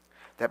says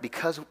that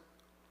because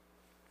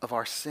of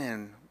our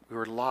sin, we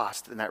were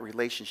lost in that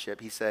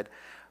relationship. He said,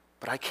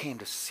 but I came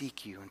to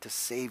seek you and to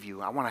save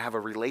you. I want to have a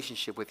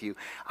relationship with you.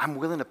 I'm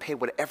willing to pay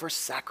whatever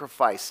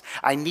sacrifice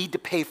I need to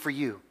pay for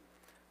you,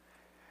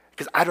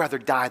 because I'd rather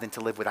die than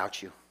to live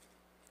without you.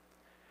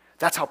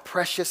 That's how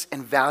precious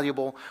and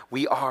valuable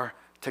we are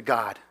to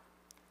God.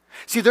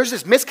 See, there's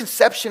this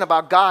misconception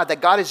about God,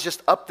 that God is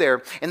just up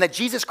there, and that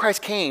Jesus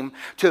Christ came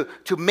to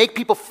make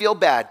people feel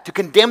bad, to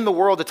condemn the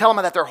world, to tell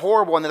them that they're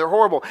horrible and that they're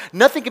horrible.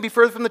 Nothing can be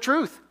further from the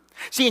truth.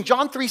 See, in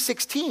John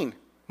 3:16,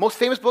 most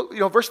famous book,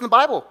 verse in the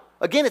Bible,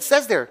 again it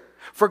says there,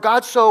 for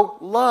God so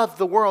loved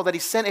the world that he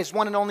sent his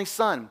one and only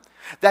Son,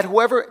 that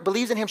whoever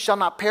believes in him shall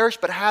not perish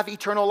but have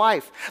eternal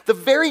life. The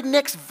very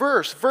next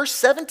verse, verse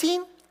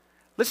 17,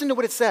 listen to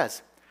what it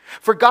says.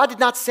 For God did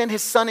not send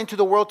his Son into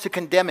the world to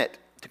condemn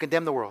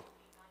the world,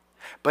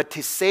 but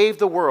to save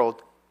the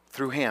world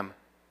through him.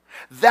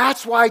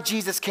 That's why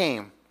Jesus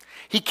came.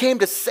 He came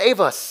to save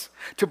us,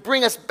 to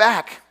bring us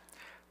back.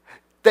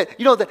 That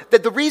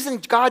the reason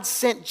God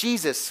sent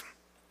Jesus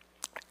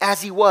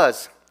as he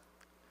was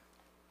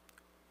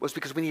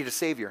because we needed a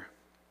Savior.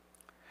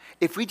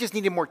 If we just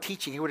needed more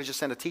teaching, he would have just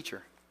sent a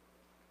teacher,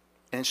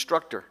 an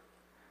instructor.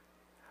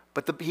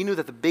 But he knew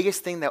that the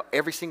biggest thing that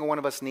every single one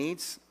of us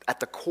needs,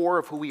 at the core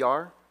of who we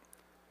are,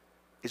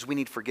 is we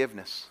need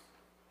forgiveness.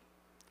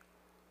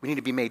 We need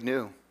to be made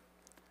new.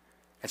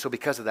 And so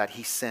because of that,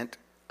 he sent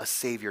a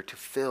Savior to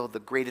fill the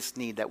greatest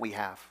need that we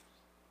have.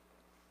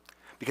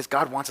 Because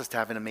God wants us to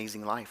have an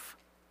amazing life,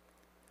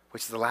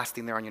 which is the last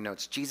thing there on your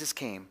notes. Jesus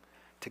came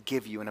to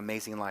give you an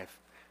amazing life.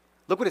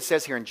 Look what it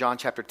says here in John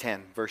chapter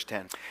 10, verse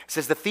 10. It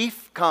says, the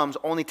thief comes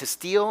only to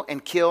steal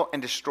and kill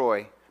and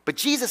destroy. But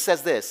Jesus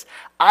says this,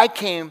 I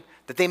came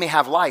that they may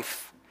have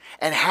life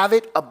and have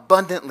it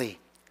abundantly.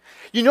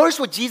 You notice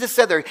what Jesus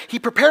said there. He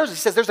prepares us.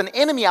 He says there's an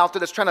enemy out there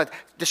that's trying to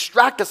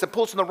distract us and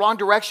pull us in the wrong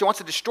direction, wants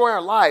to destroy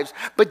our lives.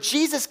 But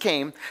Jesus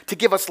came to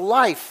give us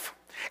life,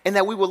 and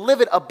that we will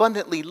live it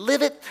abundantly,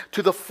 live it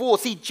to the full.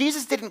 See,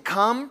 Jesus didn't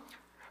come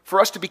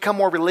for us to become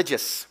more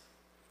religious.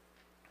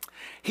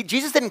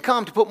 Jesus didn't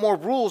come to put more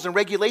rules and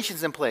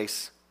regulations in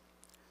place.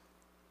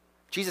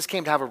 Jesus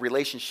came to have a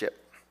relationship,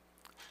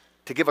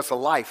 to give us a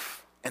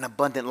life, an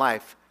abundant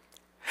life.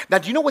 Now,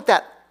 do you know what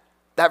that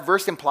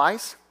verse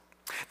implies?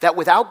 That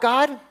without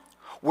God,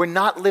 we're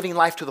not living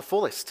life to the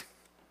fullest.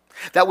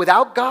 That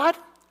without God,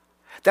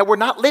 that we're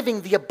not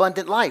living the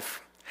abundant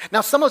life.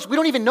 Now, some of us, we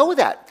don't even know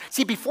that.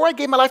 See, before I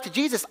gave my life to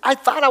Jesus, I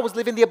thought I was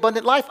living the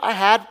abundant life. I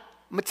had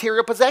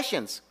material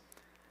possessions.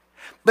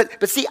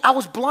 But see, I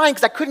was blind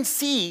because I couldn't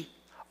see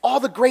all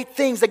the great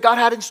things that God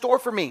had in store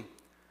for me.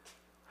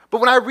 But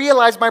when I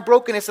realized my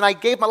brokenness and I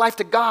gave my life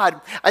to God,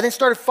 I then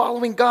started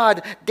following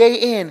God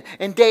day in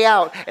and day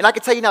out. And I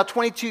can tell you now,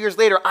 22 years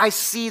later, I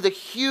see the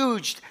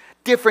huge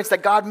difference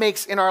that God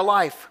makes in our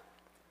life.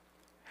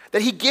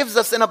 That he gives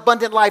us an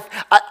abundant life.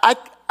 I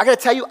got to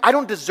tell you, I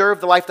don't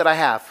deserve the life that I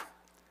have.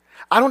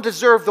 I don't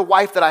deserve the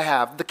wife that I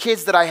have, the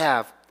kids that I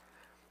have.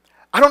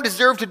 I don't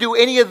deserve to do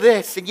any of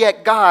this, and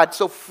yet God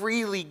so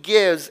freely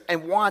gives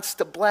and wants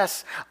to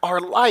bless our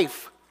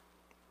life.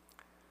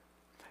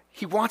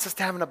 He wants us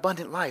to have an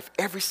abundant life,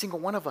 every single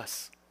one of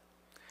us.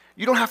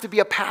 You don't have to be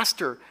a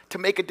pastor to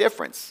make a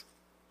difference.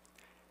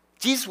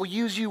 Jesus will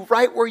use you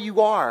right where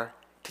you are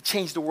to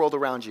change the world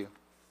around you.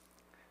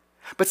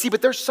 But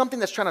there's something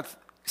that's trying to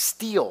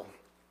steal,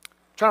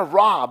 trying to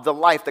rob the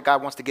life that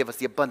God wants to give us,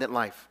 the abundant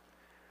life.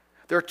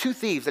 There are two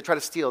thieves that try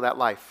to steal that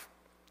life: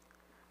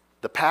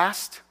 the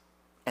past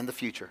and the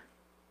future.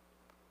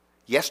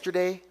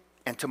 Yesterday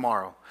and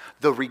tomorrow.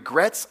 The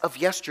regrets of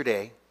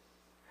yesterday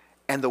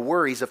and the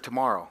worries of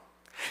tomorrow.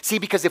 See,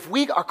 because if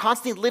we are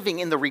constantly living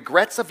in the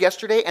regrets of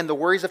yesterday and the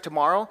worries of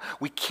tomorrow,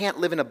 we can't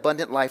live an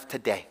abundant life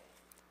today.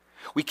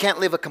 We can't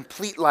live a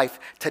complete life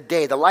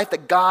today, the life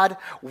that God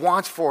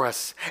wants for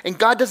us. And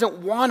God doesn't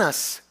want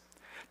us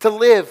to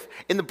live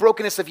in the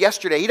brokenness of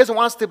yesterday. He doesn't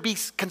want us to be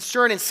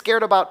concerned and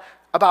scared about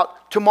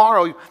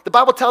tomorrow. The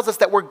Bible tells us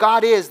that where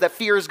God is, that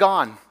fear is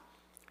gone.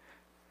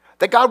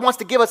 That God wants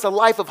to give us a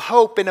life of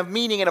hope and of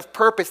meaning and of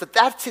purpose,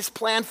 that's His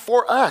plan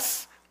for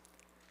us.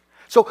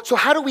 So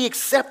how do we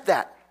accept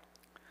that?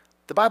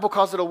 The Bible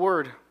calls it a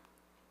word: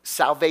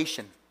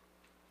 salvation.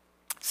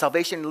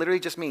 Salvation literally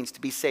just means to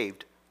be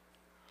saved.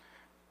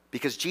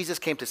 Because Jesus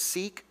came to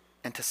seek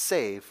and to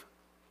save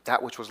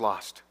that which was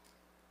lost.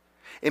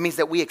 It means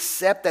that we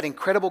accept that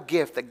incredible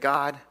gift that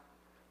God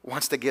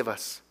wants to give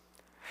us.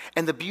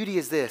 And the beauty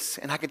is this,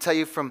 and I can tell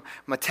you from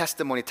my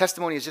testimony.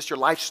 Testimony is just your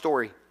life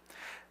story.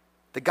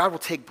 That God will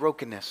take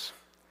brokenness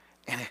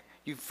and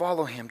you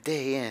follow Him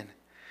day in.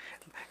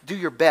 Do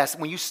your best.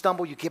 When you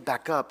stumble, you get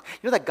back up.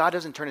 You know that God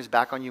doesn't turn His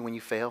back on you when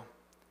you fail,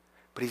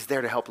 but He's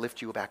there to help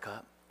lift you back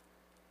up.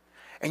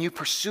 And you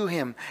pursue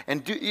Him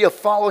and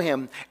follow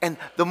Him. And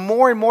the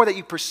more and more that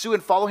you pursue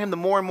and follow Him, the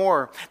more and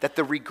more that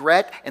the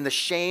regret and the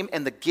shame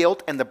and the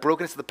guilt and the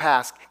brokenness of the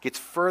past gets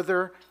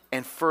further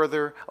and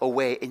further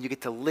away. And you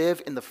get to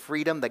live in the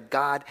freedom that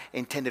God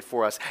intended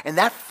for us. And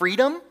that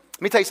freedom,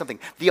 let me tell you something,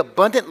 the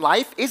abundant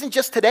life isn't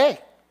just today.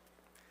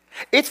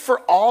 It's for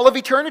all of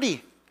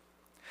eternity.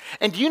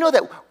 And do you know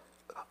that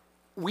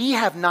we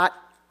have not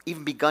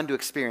even begun to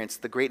experience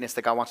the greatness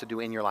that God wants to do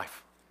in your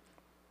life?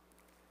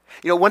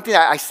 You know, one thing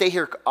I say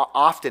here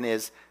often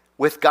is,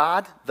 with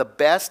God, the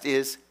best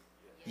is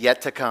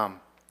yet to come.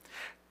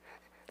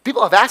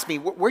 People have asked me,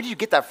 where did you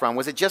get that from?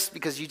 Was it just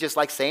because you just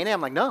like saying it?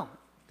 I'm like, no,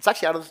 it's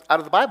actually out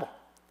of the Bible.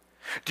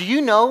 Do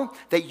you know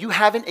that you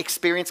haven't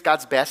experienced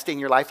God's best in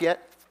your life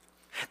yet?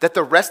 That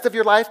the rest of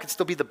your life can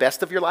still be the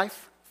best of your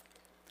life?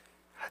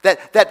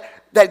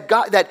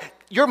 That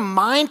your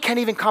mind can't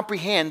even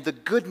comprehend the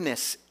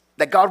goodness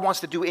that God wants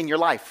to do in your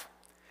life.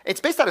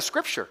 It's based out of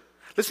Scripture.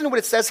 Listen to what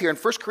it says here in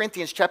 1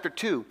 Corinthians chapter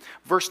 2,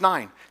 verse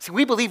 9. See,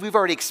 we believe we've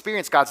already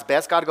experienced God's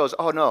best. God goes,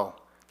 oh no,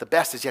 the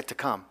best is yet to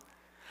come.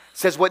 It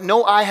says, what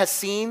no eye has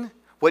seen,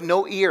 what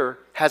no ear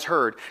has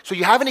heard. So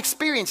you haven't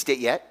experienced it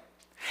yet,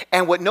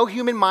 and what no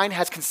human mind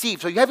has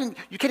conceived. So you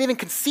can't even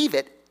conceive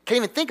it, can't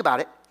even think about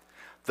it.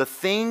 The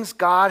things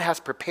God has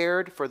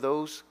prepared for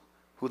those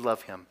who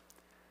love Him.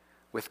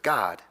 With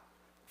God,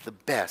 the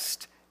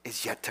best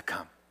is yet to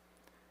come.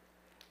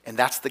 And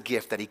that's the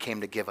gift that He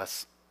came to give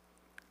us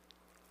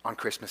on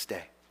Christmas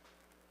Day.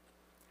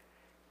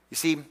 You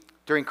see,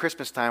 during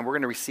Christmas time, we're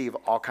going to receive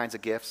all kinds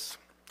of gifts.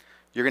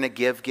 You're going to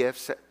give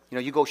gifts. You know,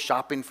 you go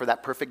shopping for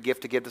that perfect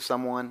gift to give to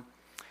someone,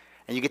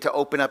 and you get to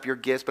open up your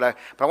gifts. But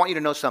I want you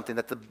to know something,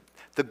 that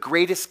the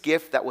greatest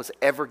gift that was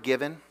ever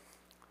given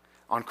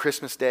on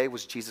Christmas Day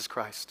was Jesus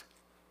Christ.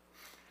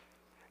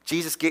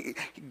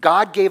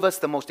 God gave us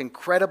the most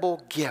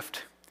incredible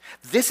gift.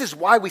 This is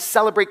why we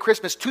celebrate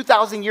Christmas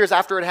 2,000 years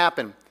after it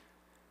happened.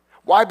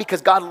 Why? Because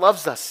God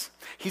loves us.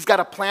 He's got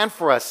a plan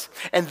for us.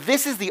 And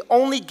this is the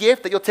only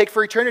gift that you'll take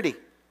for eternity.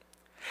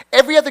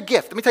 Every other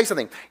gift, let me tell you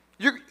something.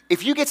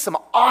 If you get some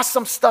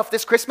awesome stuff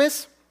this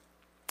Christmas,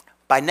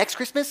 by next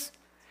Christmas,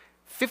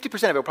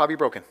 50% of it will probably be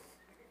broken.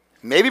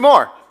 Maybe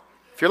more.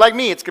 If you're like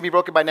me, it's going to be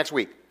broken by next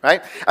week,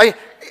 right? I mean,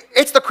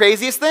 it's the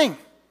craziest thing.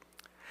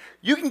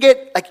 You can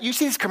get, like, you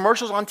see these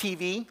commercials on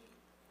TV,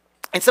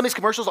 and some of these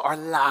commercials are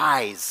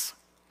lies.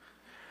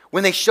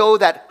 When they show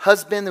that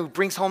husband who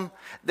brings home,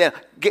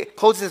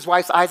 closes his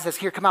wife's eyes and says,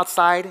 here, come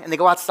outside. And they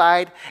go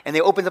outside and they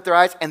open up their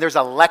eyes and there's a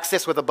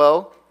Lexus with a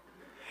bow.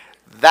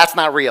 That's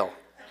not real.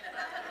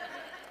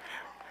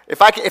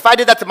 If I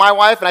did that to my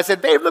wife and I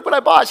said, babe, look what I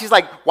bought. She's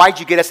like, why'd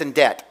you get us in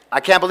debt? I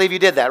can't believe you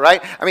did that,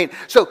 right? I mean,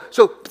 so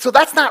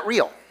that's not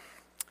real.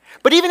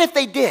 But even if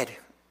they did,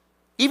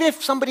 even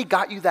if somebody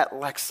got you that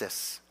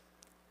Lexus,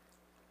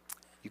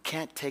 you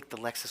can't take the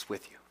Lexus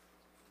with you.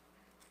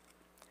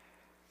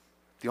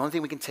 The only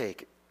thing we can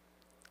take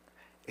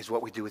is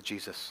what we do with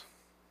Jesus.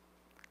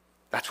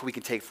 That's what we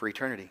can take for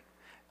eternity.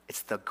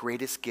 It's the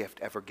greatest gift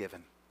ever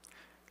given.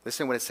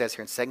 Listen to what it says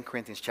here in 2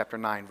 Corinthians chapter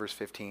 9, verse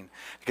 15,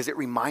 because it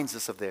reminds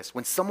us of this.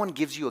 When someone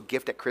gives you a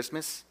gift at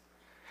Christmas,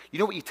 you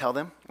know what you tell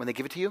them when they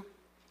give it to you?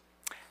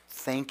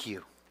 Thank you.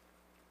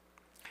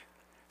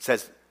 It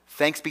says,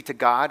 thanks be to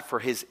God for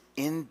His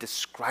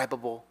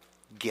indescribable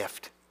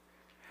gift.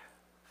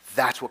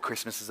 That's what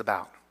Christmas is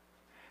about.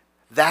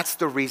 That's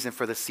the reason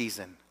for the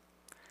season.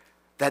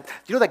 That,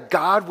 you know that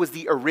God was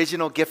the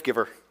original gift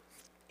giver.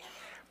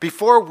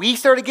 Before we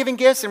started giving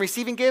gifts and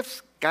receiving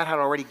gifts, God had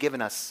already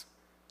given us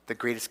the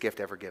greatest gift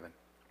ever given.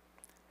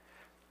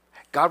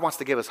 God wants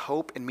to give us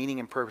hope and meaning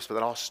and purpose, but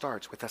it all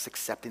starts with us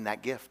accepting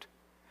that gift.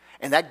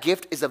 And that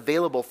gift is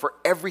available for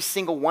every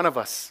single one of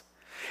us.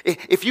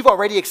 If you've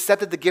already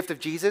accepted the gift of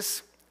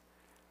Jesus,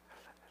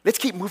 let's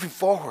keep moving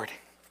forward.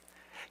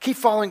 Keep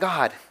following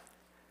God.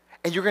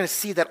 And you're going to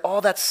see that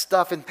all that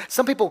stuff, and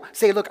some people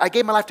say, look, I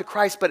gave my life to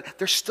Christ, but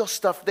there's still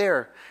stuff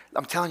there.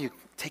 I'm telling you,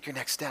 take your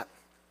next step.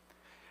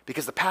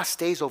 Because the past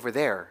stays over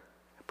there,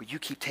 but you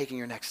keep taking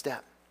your next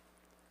step.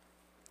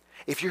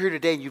 If you're here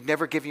today and you've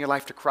never given your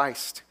life to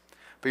Christ,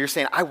 but you're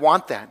saying, I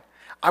want that.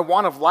 I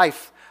want a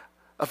life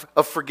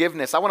of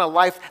forgiveness. I want a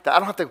life that I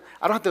don't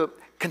have to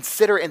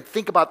consider and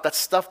think about that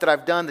stuff that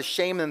I've done, the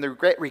shame and the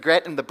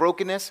regret and the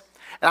brokenness.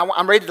 And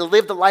I'm ready to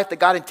live the life that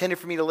God intended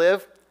for me to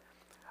live.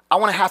 I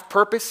want to have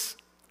purpose,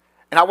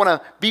 and I want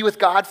to be with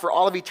God for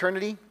all of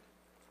eternity.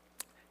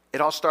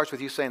 It all starts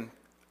with you saying,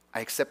 I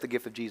accept the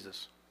gift of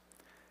Jesus.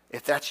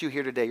 If that's you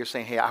here today, you're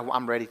saying, hey,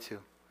 I'm ready to.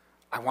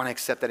 I want to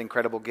accept that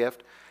incredible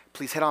gift.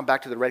 Please head on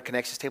back to the Red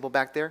Connections table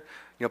back there.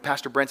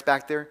 Pastor Brent's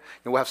back there.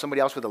 We'll have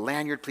somebody else with a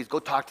lanyard. Please go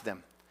talk to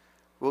them.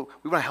 We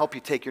want to help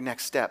you take your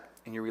next step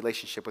in your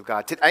relationship with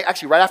God.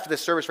 Actually, right after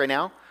this service right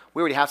now, we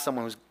already have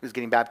someone who's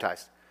getting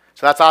baptized.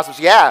 So that's awesome.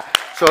 So yeah.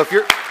 So if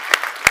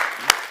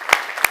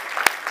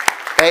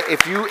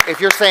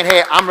you're saying,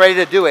 hey, I'm ready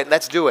to do it,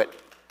 let's do it.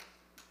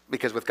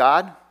 Because with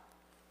God,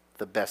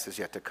 the best is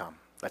yet to come.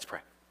 Let's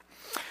pray.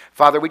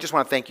 Father, we just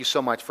want to thank you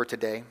so much for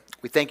today.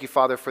 We thank you,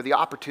 Father, for the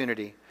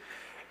opportunity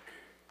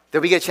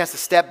that we get a chance to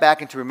step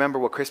back and to remember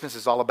what Christmas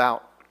is all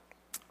about.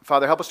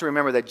 Father, help us to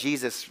remember that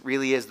Jesus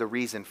really is the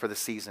reason for the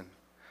season.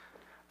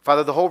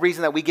 Father, the whole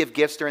reason that we give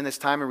gifts during this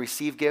time and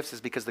receive gifts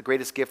is because the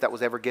greatest gift that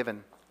was ever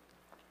given.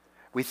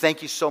 We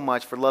thank you so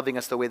much for loving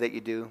us the way that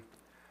you do.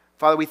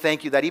 Father, we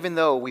thank you that even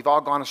though we've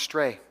all gone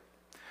astray,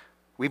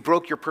 we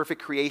broke your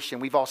perfect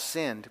creation, we've all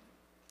sinned,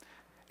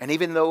 and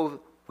even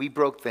though we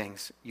broke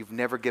things, you've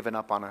never given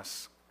up on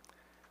us.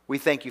 We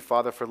thank you,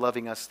 Father, for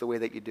loving us the way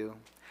that you do.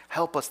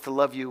 Help us to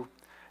love you,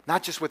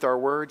 not just with our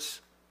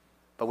words,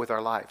 but with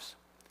our lives.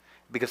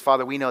 Because,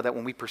 Father, we know that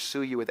when we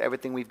pursue you with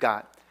everything we've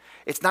got,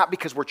 it's not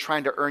because we're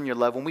trying to earn your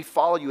love. When we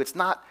follow you, it's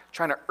not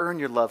trying to earn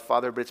your love,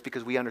 Father, but it's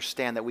because we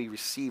understand that we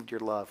received your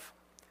love.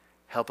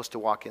 Help us to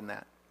walk in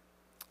that.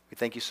 We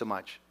thank you so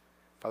much.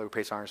 Father, we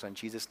praise and honor in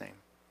Jesus' name.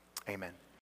 Amen.